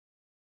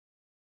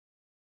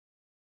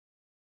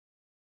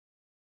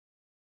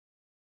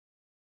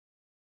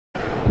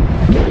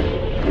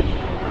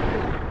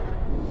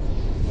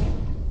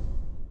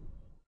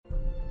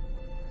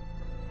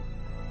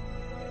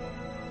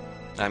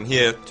I'm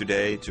here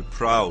today to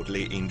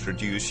proudly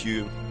introduce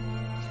you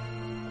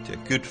to a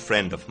good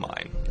friend of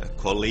mine, a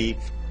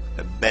colleague,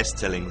 a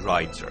best-selling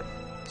writer,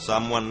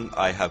 someone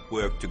I have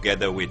worked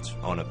together with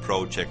on a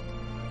project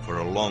for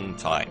a long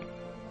time.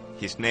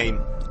 His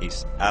name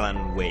is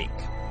Alan Wake.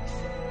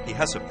 He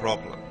has a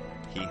problem.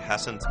 He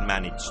hasn't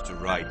managed to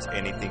write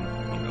anything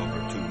in over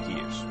 2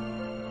 years.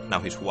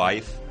 Now his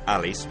wife,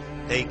 Alice,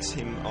 takes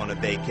him on a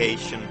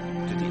vacation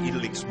to the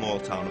idyllic small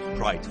town of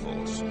Bright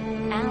Falls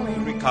Alan, to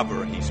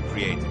recover his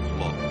creative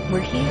block. we're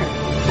here.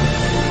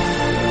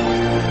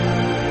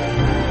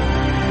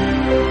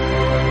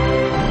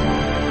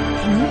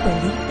 Can you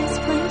believe this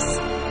place?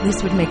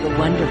 This would make a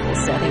wonderful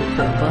setting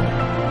for a book.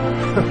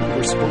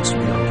 We're supposed to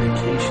be on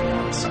vacation,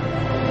 Alice.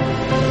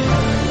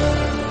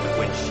 But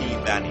when she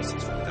vanishes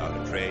without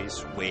a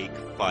trace, Wake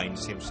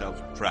finds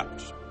himself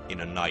trapped in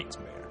a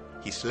nightmare.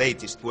 His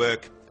latest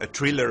work, a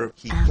thriller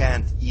he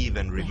can't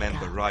even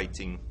remember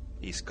writing,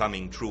 is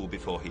coming true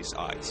before his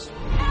eyes.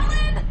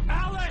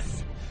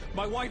 Alice!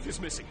 My wife is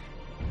missing.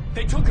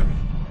 They took her.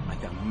 I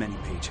found many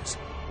pages.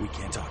 We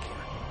can't talk here.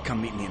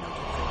 Come meet me in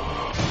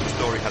Outdoor. The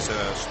story has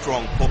a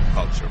strong pop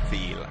culture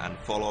feel and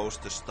follows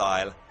the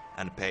style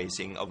and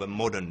pacing of a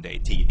modern-day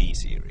TV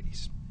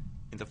series.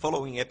 In the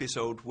following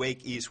episode,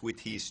 Wake is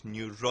with his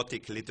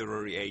neurotic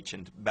literary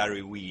agent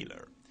Barry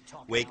Wheeler.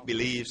 Wake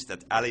believes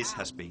that Alice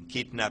has been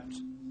kidnapped,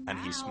 and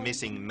his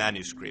missing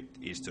manuscript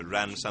is to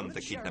ransom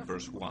the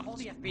kidnappers want.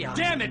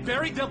 Damn it,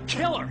 Barry, they'll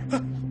kill her.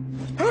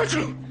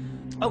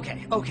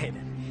 Okay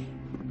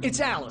then. It's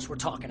Alice we're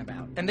talking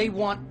about, and they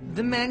want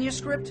the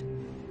manuscript?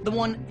 The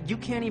one you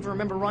can't even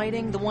remember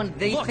writing? The one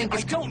they Look, think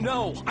is... I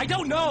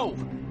don't know.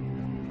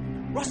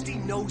 Rusty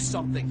knows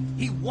something.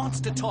 He wants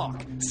to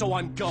talk, so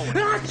I'm going.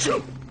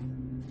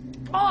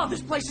 Oh,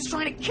 this place is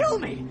trying to kill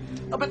me!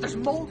 I bet there's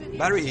mold in here.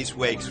 Barry is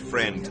Wake's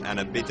friend and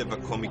a bit of a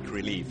comic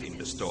relief in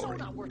the story.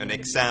 An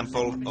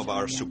example of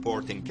our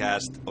supporting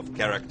cast of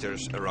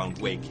characters around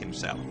Wake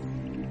himself.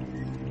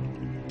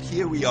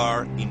 Here we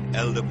are in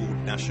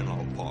Elderwood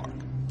National Park.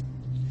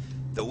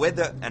 The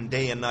weather and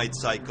day and night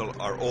cycle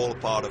are all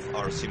part of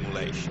our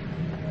simulation.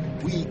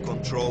 We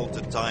control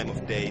the time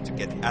of day to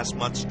get as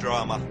much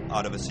drama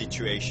out of a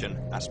situation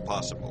as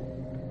possible.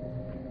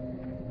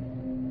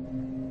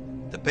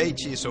 The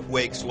pages of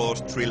Wake's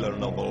lost thriller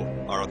novel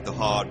are at the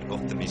heart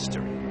of the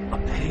mystery. A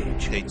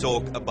page. They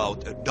talk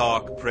about a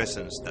dark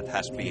presence that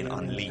has been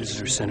unleashed.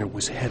 Visitor center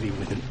was heavy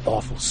with an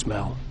awful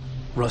smell.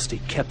 Rusty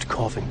kept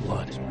coughing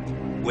blood.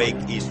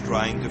 Wake is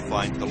trying to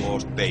find the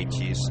lost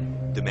pages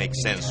to make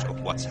sense of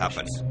what's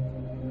happened.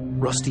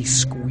 Rusty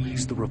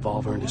squeezed the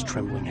revolver in his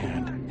trembling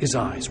hand, his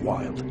eyes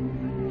wild.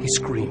 He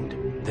screamed,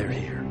 "They're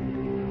here."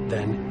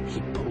 Then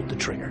he pulled the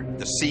trigger.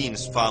 The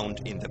scenes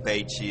found in the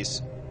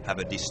pages have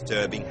a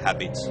disturbing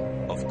habit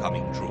of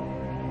coming true.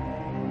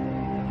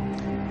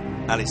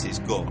 Alice is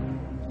gone.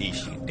 Is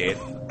she dead?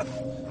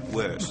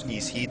 Worse,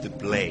 is he to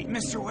blame?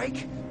 Mr.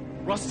 Wake?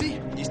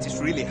 Rusty? Is this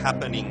really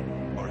happening,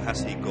 or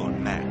has he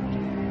gone mad?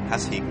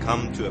 Has he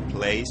come to a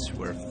place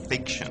where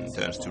fiction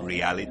turns to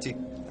reality?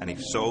 And if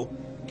so,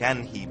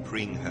 can he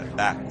bring her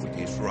back with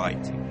his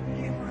writing?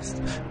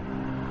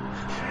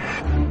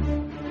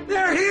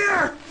 They're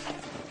here!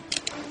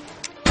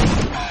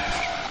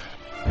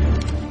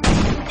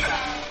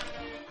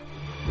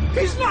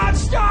 He's not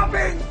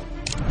stopping!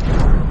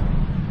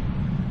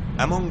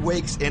 Among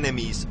Wake's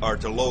enemies are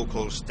the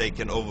locals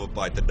taken over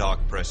by the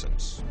dark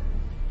presence.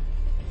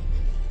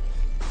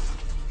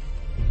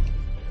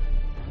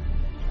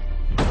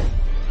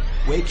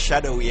 Wake's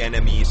shadowy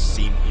enemies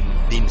seem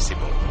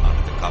invincible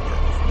under the cover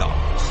of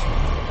darkness.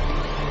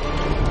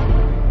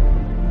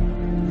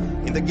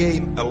 In the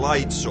game, a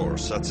light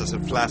source such as a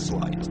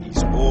flashlight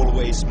is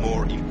always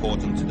more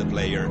important to the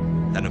player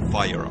than a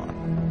firearm.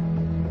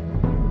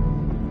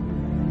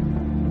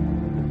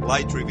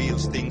 Light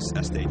reveals things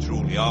as they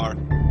truly are.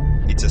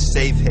 It's a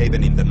safe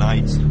haven in the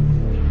night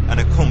and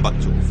a combat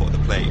tool for the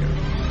player.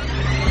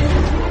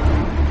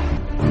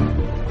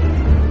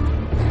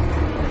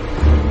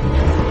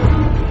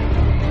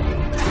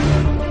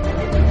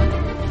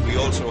 We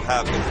also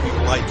have a few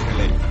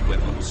light-related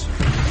weapons,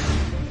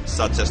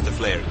 such as the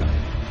flare gun.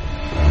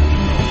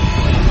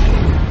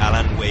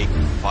 Alan Wake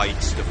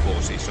fights the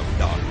forces of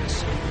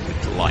darkness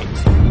with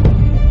light.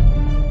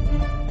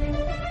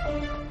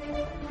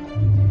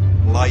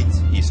 Light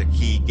is a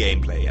key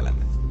gameplay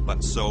element,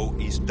 but so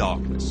is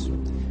darkness.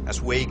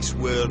 As Wake's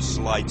world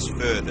slides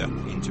further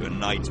into a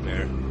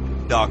nightmare,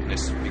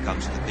 darkness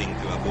becomes the thing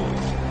to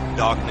avoid.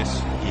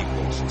 Darkness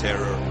equals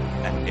terror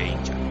and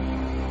danger.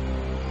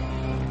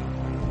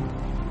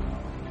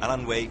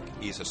 Alan Wake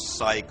is a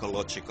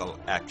psychological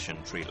action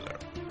thriller.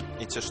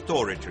 It's a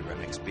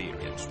story-driven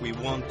experience. We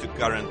want to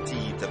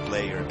guarantee the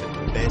player the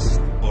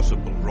best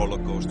possible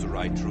rollercoaster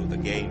ride through the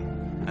game,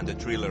 and the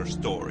thriller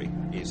story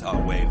is our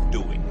way of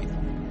doing it.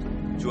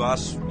 To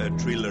us, a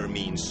thriller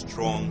means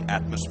strong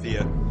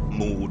atmosphere,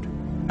 mood,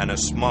 and a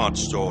smart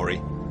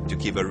story to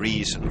give a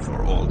reason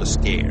for all the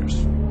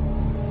scares.